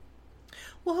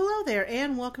Well, hello there,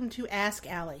 and welcome to Ask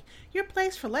Allie, your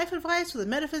place for life advice with a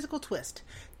metaphysical twist.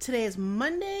 Today is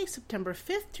Monday, September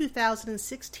 5th,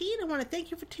 2016. I want to thank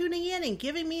you for tuning in and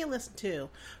giving me a listen to.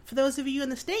 For those of you in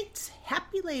the States,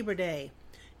 happy Labor Day.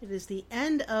 It is the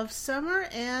end of summer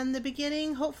and the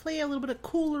beginning, hopefully, a little bit of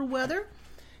cooler weather.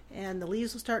 And the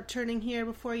leaves will start turning here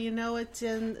before you know it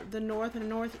in the north and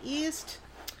northeast.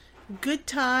 Good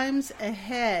times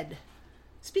ahead.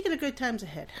 Speaking of good times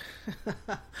ahead,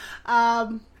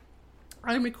 I'm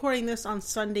recording this on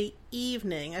Sunday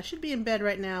evening. I should be in bed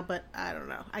right now, but I don't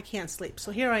know. I can't sleep,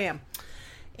 so here I am.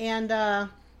 And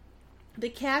the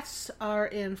cats are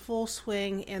in full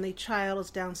swing, and the child is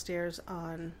downstairs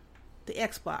on the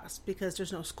Xbox because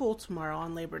there's no school tomorrow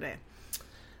on Labor Day.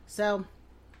 So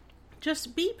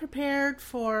just be prepared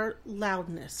for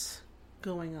loudness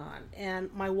going on.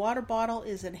 And my water bottle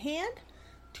is in hand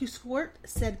to squirt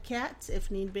said cats if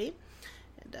need be,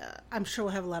 and I'm sure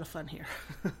we'll have a lot of fun here.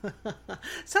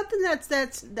 Something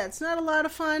that's not a lot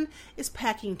of fun is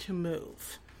packing to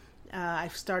move.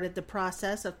 I've started the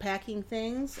process of packing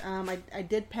things. I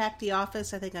did pack the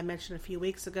office. I think I mentioned a few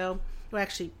weeks ago. I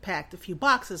actually packed a few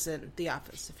boxes in the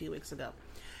office a few weeks ago.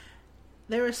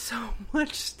 There is so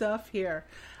much stuff here.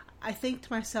 I think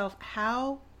to myself,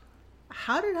 how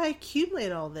did I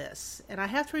accumulate all this? And I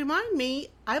have to remind me,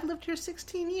 I've lived here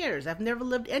 16 years. I've never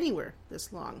lived anywhere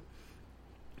this long.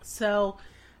 So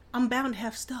I'm bound to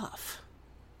have stuff,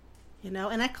 and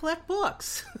I collect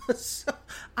books. So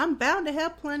I'm bound to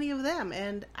have plenty of them,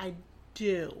 and I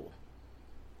do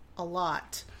a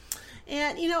lot.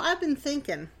 And, I've been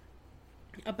thinking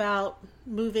about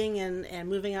moving and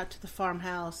moving out to the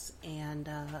farmhouse and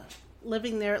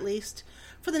living there at least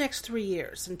for the next 3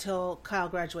 years until Kyle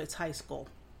graduates high school.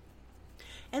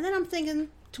 And then I'm thinking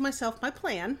to myself, my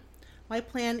plan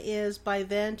is by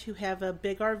then to have a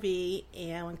big RV,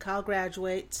 and when Kyle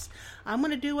graduates, I'm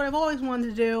going to do what I've always wanted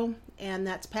to do, and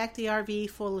that's pack the RV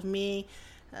full of me,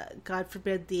 God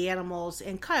forbid the animals,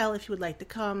 and Kyle if you would like to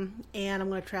come, and I'm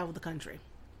going to travel the country.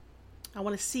 I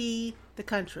want to see the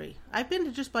country. I've been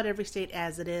to just about every state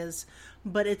as it is,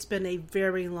 but it's been a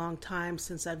very long time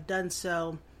since I've done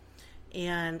so.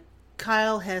 And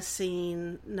Kyle has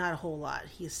seen not a whole lot.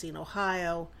 He's seen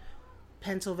Ohio,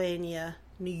 Pennsylvania,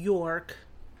 New York.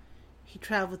 He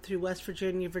traveled through West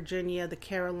Virginia, the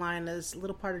Carolinas, a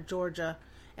little part of Georgia,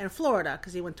 and Florida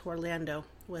because he went to Orlando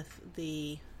with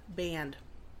the band.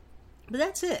 But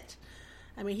that's it.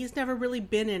 I mean, he's never really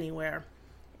been anywhere.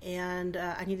 And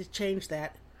I need to change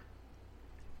that.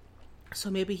 So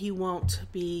maybe he won't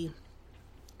be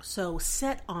so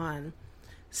set on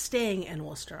staying in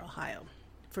Wooster, Ohio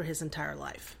for his entire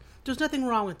life. There's nothing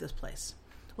wrong with this place.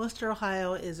 Wooster,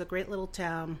 Ohio is a great little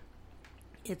town.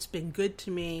 It's been good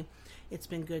to me. It's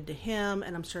been good to him.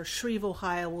 And I'm sure Shreve,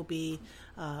 Ohio will be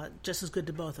just as good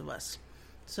to both of us.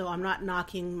 So I'm not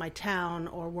knocking my town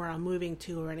or where I'm moving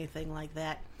to or anything like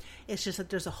that. It's just that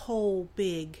there's a whole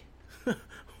big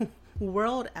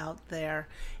world out there,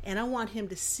 and I want him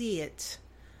to see it,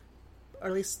 or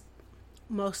at least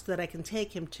most that I can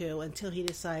take him to until he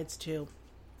decides to,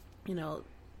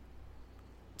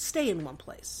 stay in one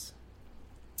place.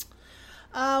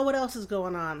 What else is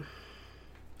going on?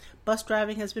 Bus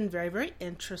driving has been very, very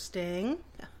interesting.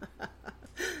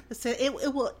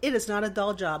 It is not a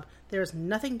dull job. There's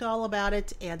nothing dull about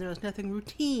it, and there's nothing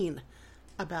routine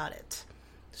about it.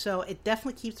 So it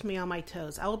definitely keeps me on my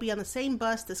toes. I will be on the same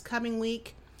bus this coming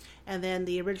week, and then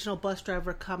the original bus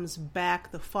driver comes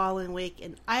back the following week,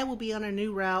 and I will be on a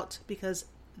new route because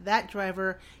that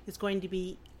driver is going to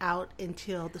be out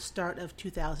until the start of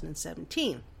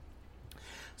 2017.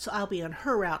 So I'll be on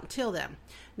her route until then.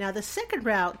 Now the second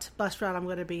bus route I'm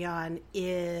going to be on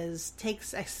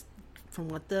takes, from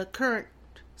what the current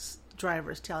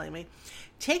driver is telling me,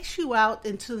 takes you out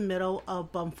into the middle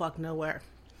of bumfuck nowhere.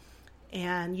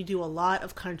 And you do a lot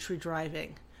of country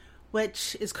driving,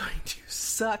 which is going to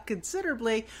suck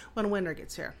considerably when winter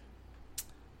gets here.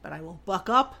 But I will buck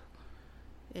up,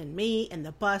 and me and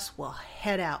the bus will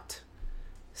head out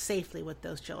safely with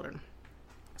those children.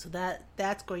 So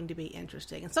that's going to be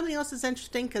interesting. And something else is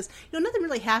interesting because, nothing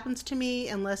really happens to me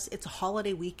unless it's a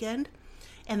holiday weekend,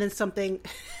 and then something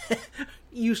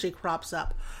usually crops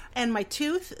up. And my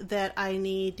tooth that I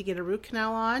need to get a root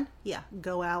canal on,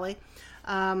 go Allie.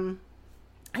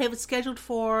 I have it scheduled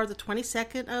for the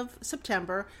 22nd of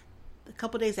September, a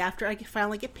couple days after I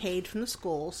finally get paid from the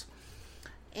schools.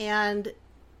 And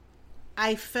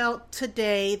I felt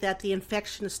today that the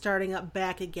infection is starting up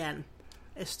back again.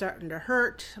 It's starting to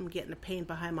hurt. I'm getting a pain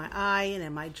behind my eye and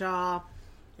in my jaw.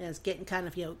 And it's getting kind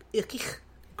of, icky,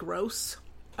 gross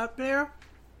up there.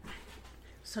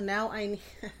 So now I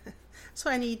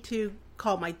need to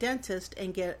call my dentist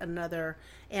and get another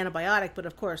antibiotic. But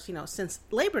of course, since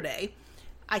Labor Day,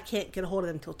 I can't get a hold of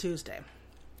them until Tuesday.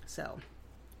 So,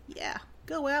 yeah,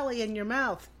 go Allie in your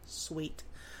mouth. Sweet.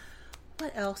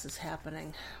 What else is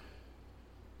happening?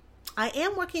 I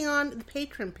am working on the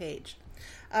Patreon page.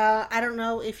 I don't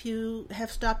know if you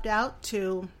have stopped out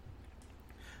to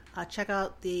check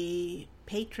out the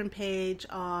Patreon page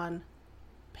on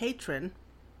Patreon.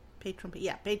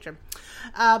 Patreon.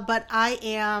 But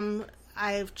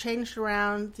I've changed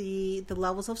around the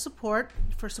levels of support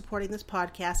for supporting this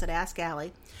podcast at Ask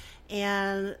Allie.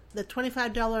 And the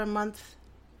 $25 a month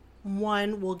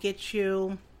one will get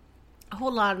you a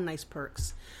whole lot of nice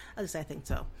perks. At least I think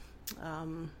so.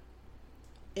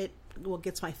 It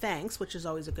gets my thanks, which is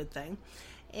always a good thing.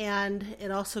 And it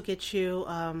also gets you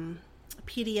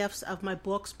PDFs of my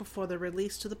books before they're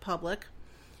released to the public.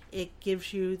 It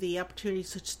gives you the opportunity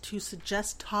to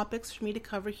suggest topics for me to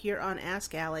cover here on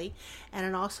Ask Allie, and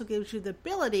it also gives you the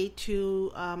ability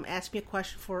to ask a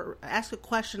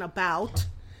question about,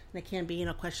 and it can be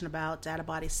a question about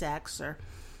out-of-body sex or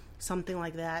something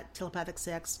like that, telepathic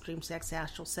sex, dream sex,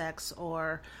 astral sex,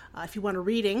 or if you want a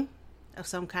reading of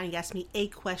some kind, you ask me a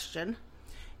question,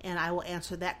 and I will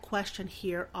answer that question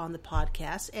here on the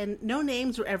podcast. And no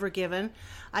names were ever given.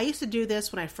 I used to do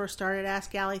this when I first started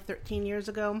Ask Allie 13 years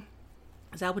ago,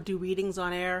 as I would do readings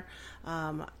on air,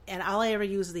 and all I ever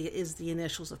use is the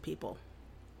initials of people.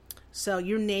 So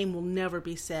your name will never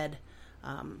be said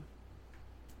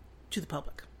to the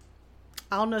public.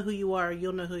 I'll know who you are,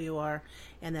 you'll know who you are,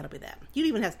 and that'll be that. You don't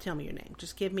even have to tell me your name.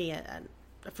 Just give me a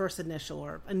first initial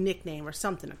or a nickname or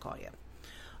something to call you.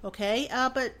 Okay,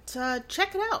 but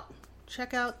check it out.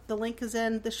 Check out, the link is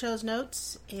in the show's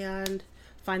notes, and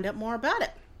find out more about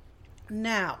it.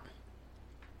 Now,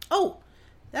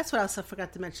 that's what else I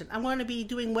forgot to mention. I'm going to be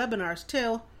doing webinars,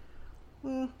 too,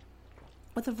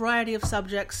 with a variety of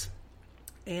subjects,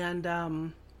 and I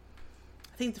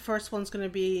think the first one's going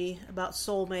to be about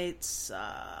soulmates.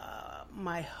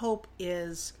 My hope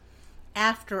is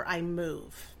after I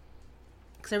move,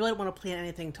 because I really don't want to plan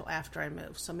anything until after I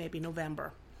move, so maybe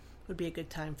November would be a good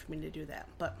time for me to do that.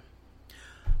 But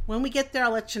when we get there,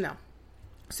 I'll let you know.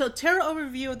 So, tarot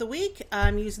overview of the week.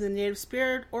 I'm using the Native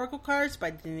Spirit Oracle cards by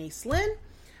Denise Linn.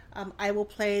 I will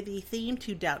play the theme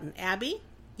to Downton Abbey.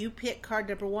 You pick card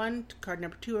number 1, card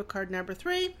number 2, or card number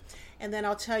 3, and then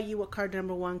I'll tell you what card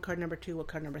number 1, card number 2, what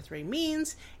card number 3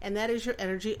 means, and that is your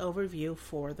energy overview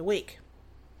for the week.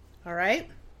 All right?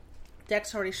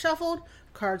 Deck's already shuffled.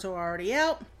 Cards are already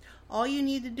out. All you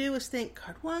need to do is think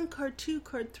card 1, card 2,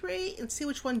 card 3, and see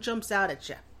which one jumps out at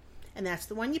you. And that's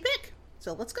the one you pick.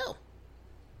 So let's go.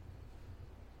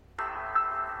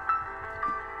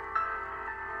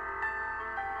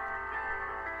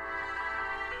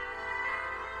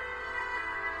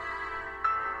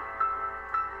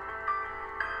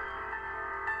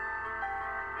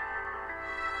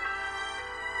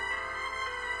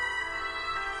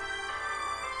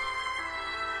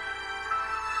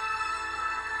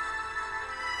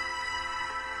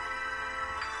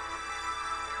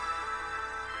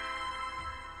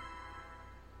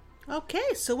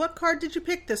 Okay, so what card did you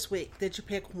pick this week? Did you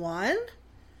pick 1,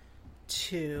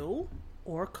 2,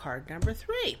 or card number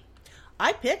 3?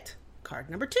 I picked card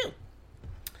number 2.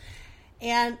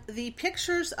 And the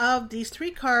pictures of these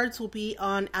 3 cards will be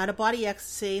on Out of Body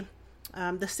Ecstasy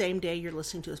the same day you're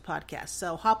listening to this podcast.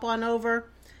 So hop on over,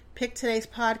 pick today's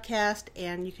podcast,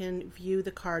 and you can view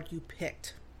the card you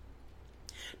picked.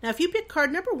 Now, if you picked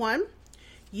card number 1,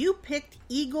 you picked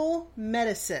Eagle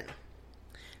Medicine.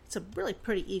 It's a really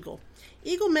pretty eagle.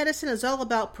 Eagle medicine is all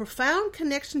about profound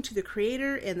connection to the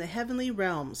Creator and the heavenly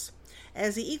realms.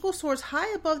 As the eagle soars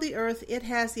high above the earth, it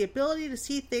has the ability to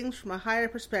see things from a higher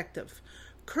perspective.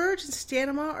 Courage and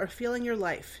stamina are filling your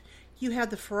life. You have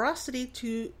the ferocity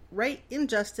to right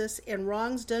injustice and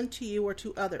wrongs done to you or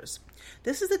to others.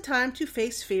 This is the time to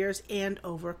face fears and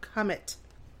overcome it.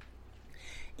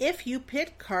 If you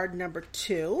picked card number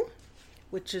 2,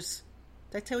 which is...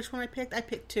 Did I tell you which one I picked? I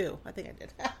picked 2. I think I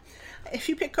did. If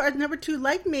you picked card number 2,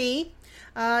 like me,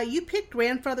 you picked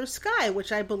Grandfather Sky,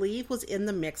 which I believe was in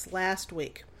the mix last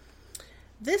week.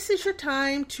 This is your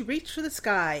time to reach for the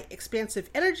sky. Expansive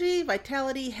energy,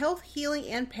 vitality, health, healing,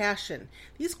 and passion.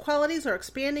 These qualities are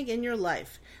expanding in your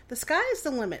life. The sky is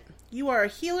the limit. You are a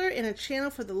healer and a channel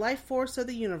for the life force of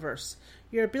the universe.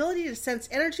 Your ability to sense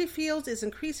energy fields is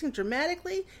increasing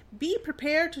dramatically. Be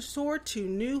prepared to soar to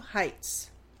new heights.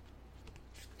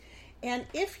 And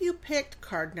if you picked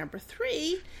card number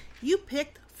 3, you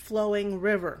picked Flowing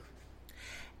River.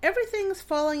 Everything is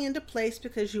falling into place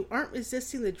because you aren't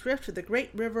resisting the drift of the great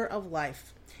river of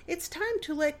life. It's time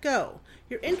to let go.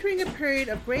 You're entering a period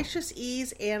of gracious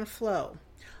ease and flow.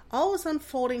 All is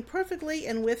unfolding perfectly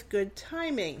and with good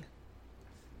timing.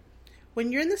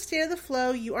 When you're in the state of the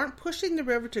flow, you aren't pushing the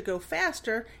river to go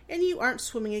faster, and you aren't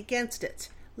swimming against it.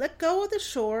 Let go of the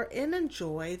shore and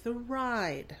enjoy the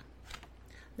ride.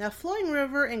 Now, Flowing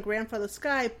River and Grandfather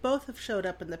Sky both have showed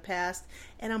up in the past,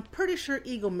 and I'm pretty sure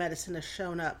Eagle Medicine has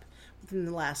shown up within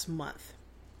the last month.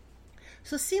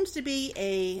 So it seems to be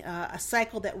a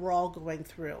cycle that we're all going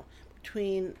through,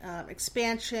 between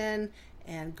expansion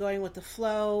and going with the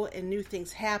flow and new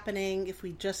things happening if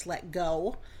we just let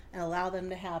go and allow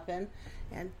them to happen.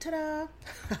 And ta-da!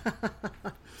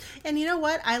 And you know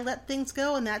what? I let things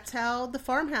go, and that's how the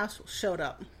farmhouse showed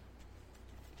up.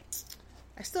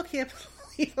 I still can't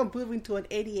believe I'm moving to an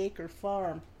 80-acre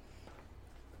farm.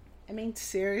 I mean,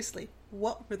 seriously,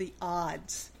 what were the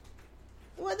odds?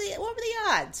 What were the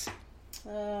odds?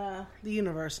 The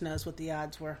universe knows what the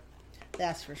odds were.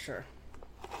 That's for sure.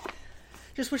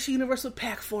 Just wish the universe would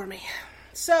pack for me.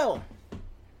 So,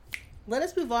 let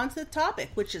us move on to the topic,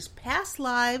 which is past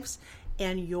lives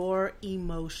and your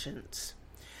emotions.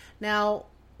 Now,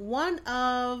 one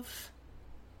of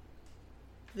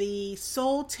the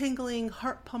soul-tingling,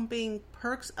 heart-pumping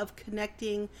perks of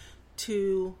connecting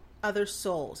to other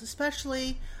souls,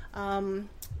 especially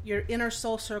your inner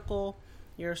soul circle,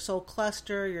 your soul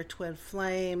cluster, your twin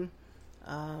flame,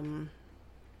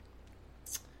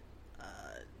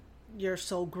 your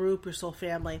soul group, your soul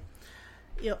family,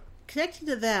 connecting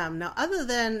to them. Now, other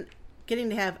than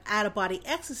getting to have out-of-body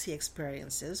ecstasy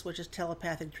experiences, which is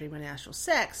telepathic dream and astral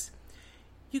sex,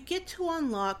 you get to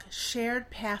unlock shared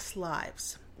past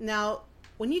lives. Now,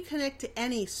 when you connect to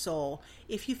any soul,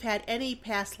 if you've had any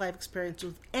past life experience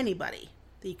with anybody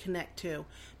that you connect to,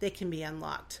 they can be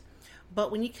unlocked. But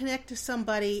when you connect to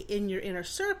somebody in your inner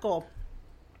circle,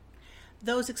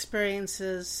 those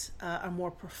experiences are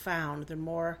more profound. They're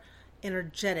more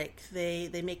energetic. They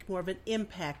make more of an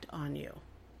impact on you.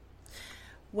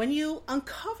 When you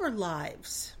uncover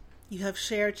lives you have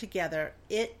shared together,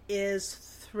 it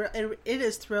is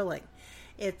thrilling.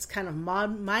 It's kind of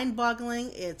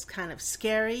mind-boggling. It's kind of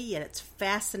scary, yet it's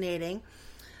fascinating.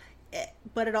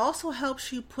 But it also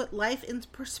helps you put life into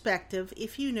perspective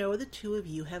if you know where the two of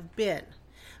you have been.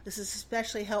 This is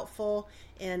especially helpful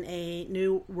in a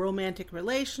new romantic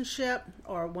relationship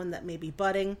or one that may be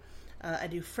budding, a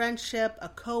new friendship, a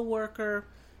co-worker,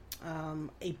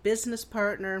 a business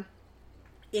partner.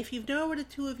 If you know where the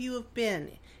two of you have been,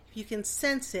 if you can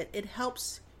sense it, it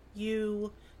helps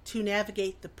you to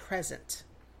navigate the present.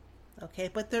 Okay,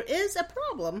 but there is a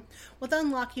problem with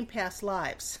unlocking past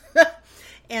lives.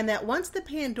 And that once the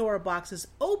Pandora box is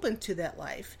open to that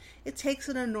life, it takes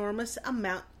an enormous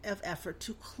amount of effort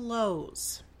to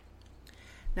close.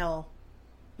 Now,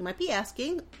 you might be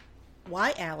asking,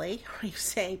 why, Allie, are you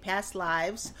saying past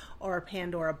lives or a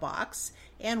Pandora box?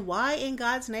 And why in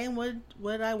God's name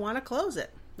would I want to close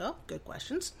it? Well, good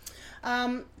questions.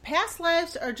 Past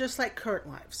lives are just like current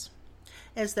lives,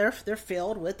 as they're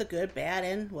filled with the good, bad,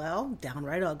 and, well,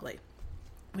 downright ugly.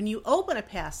 When you open a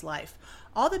past life,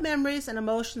 all the memories and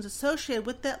emotions associated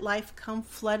with that life come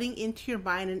flooding into your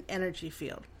mind and energy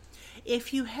field.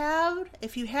 If you had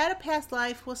a past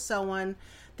life with someone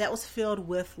that was filled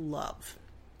with love,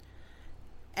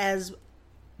 as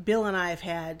Bill and I have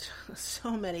had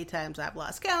so many times I've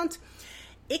lost count,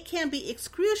 it can be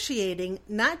excruciating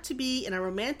not to be in a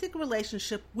romantic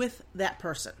relationship with that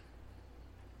person.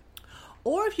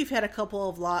 Or if you've had a couple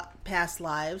of past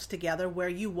lives together where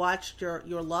you watched your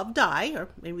love die, or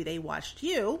maybe they watched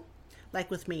you,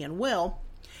 like with me and Will,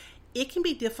 it can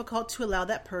be difficult to allow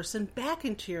that person back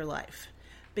into your life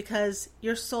because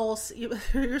your soul's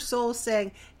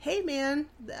saying, hey man,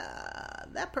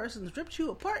 that person's ripped you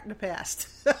apart in the past.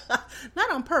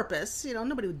 Not on purpose.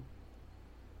 Nobody would,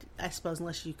 I suppose,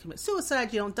 unless you commit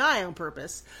suicide, you don't die on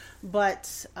purpose.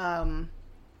 But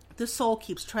the soul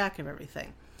keeps track of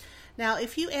everything. Now,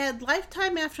 if you add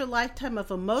lifetime after lifetime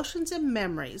of emotions and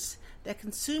memories that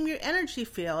consume your energy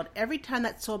field every time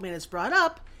that soulmate is brought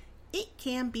up, it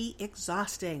can be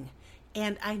exhausting.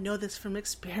 And I know this from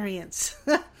experience.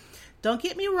 Don't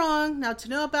get me wrong. Now, to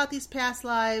know about these past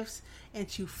lives and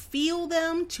to feel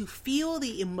them, to feel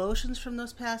the emotions from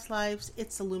those past lives,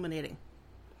 it's illuminating.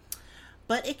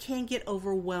 But it can get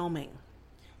overwhelming,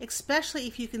 especially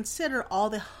if you consider all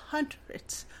the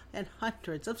hundreds and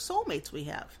hundreds of soulmates we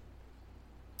have.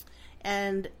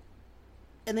 And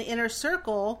in the inner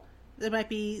circle, there might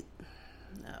be,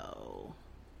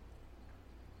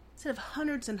 instead of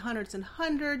hundreds and hundreds and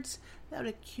hundreds, that would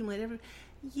accumulate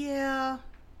a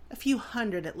few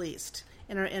hundred at least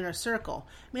in our inner circle.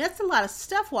 I mean, that's a lot of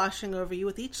stuff washing over you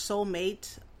with each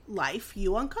soulmate life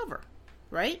you uncover,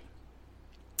 right?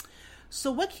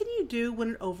 So what can you do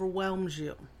when it overwhelms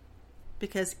you?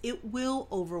 Because it will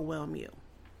overwhelm you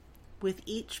with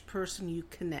each person you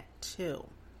connect to.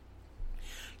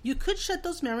 You could shut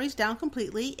those memories down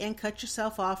completely and cut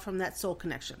yourself off from that soul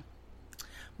connection.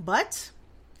 But,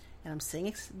 and I'm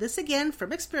saying this again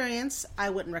from experience,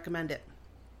 I wouldn't recommend it.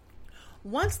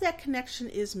 Once that connection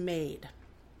is made,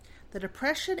 the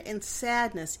depression and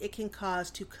sadness it can cause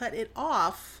to cut it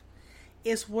off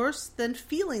is worse than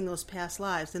feeling those past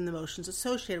lives and the emotions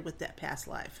associated with that past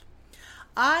life.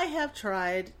 I have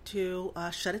tried to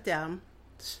shut it down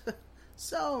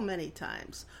so many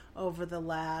times over the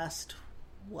last,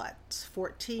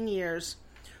 14 years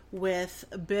with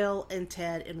Bill and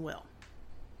Ted and Will.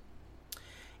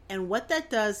 And what that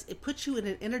does, it puts you in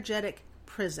an energetic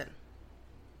prison.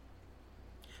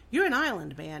 You're an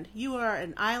island, man. You are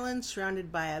an island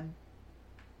surrounded by a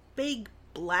big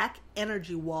black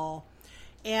energy wall,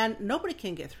 and nobody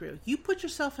can get through. You put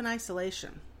yourself in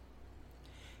isolation,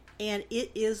 and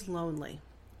it is lonely,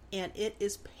 and it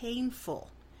is painful.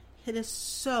 It is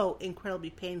so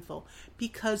incredibly painful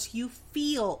because you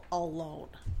feel alone.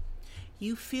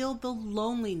 You feel the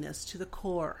loneliness to the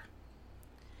core.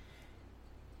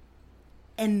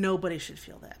 And nobody should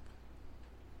feel that.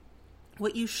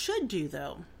 What you should do,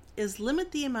 though, is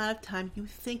limit the amount of time you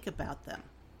think about them.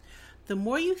 The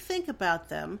more you think about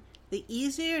them, the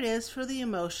easier it is for the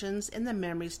emotions and the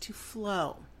memories to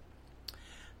flow.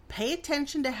 Pay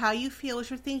attention to how you feel as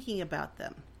you're thinking about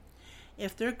them.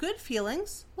 If they're good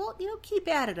feelings, well, keep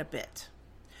at it a bit.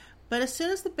 But as soon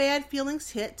as the bad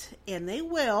feelings hit, and they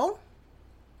will,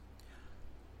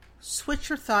 switch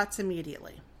your thoughts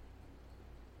immediately.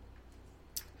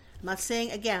 I'm not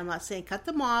saying cut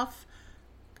them off,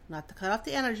 not to cut off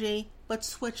the energy, but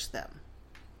switch them.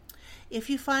 If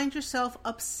you find yourself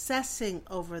obsessing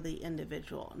over the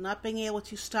individual, not being able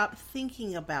to stop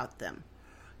thinking about them,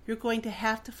 you're going to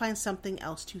have to find something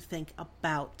else to think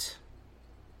about.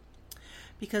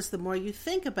 Because the more you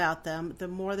think about them, the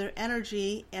more their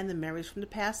energy and the memories from the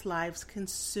past lives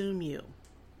consume you.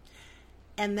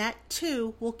 And that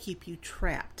too will keep you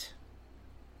trapped.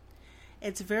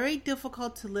 It's very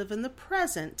difficult to live in the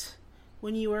present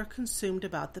when you are consumed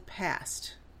about the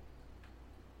past.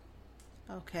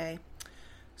 Okay?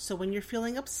 So when you're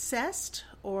feeling obsessed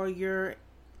or you're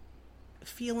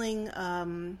feeling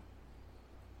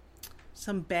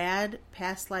some bad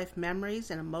past life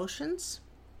memories and emotions,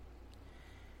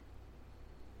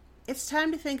 it's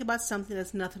time to think about something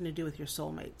that's nothing to do with your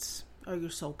soulmates or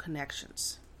your soul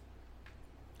connections.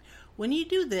 When you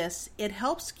do this, it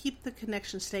helps keep the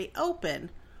connection stay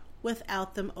open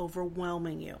without them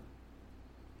overwhelming you.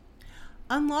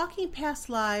 Unlocking past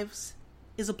lives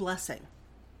is a blessing,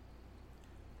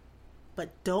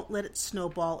 but don't let it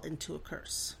snowball into a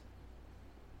curse.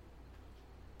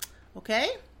 Okay?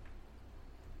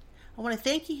 I want to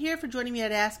thank you here for joining me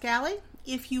at Ask Allie.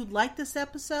 If you like this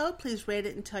episode, please rate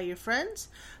it and tell your friends.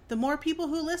 The more people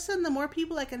who listen, the more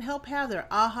people I can help have their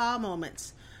aha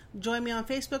moments. Join me on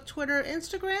Facebook, Twitter,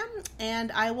 Instagram,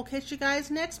 and I will catch you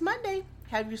guys next Monday.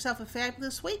 Have yourself a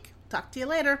fabulous week. Talk to you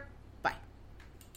later.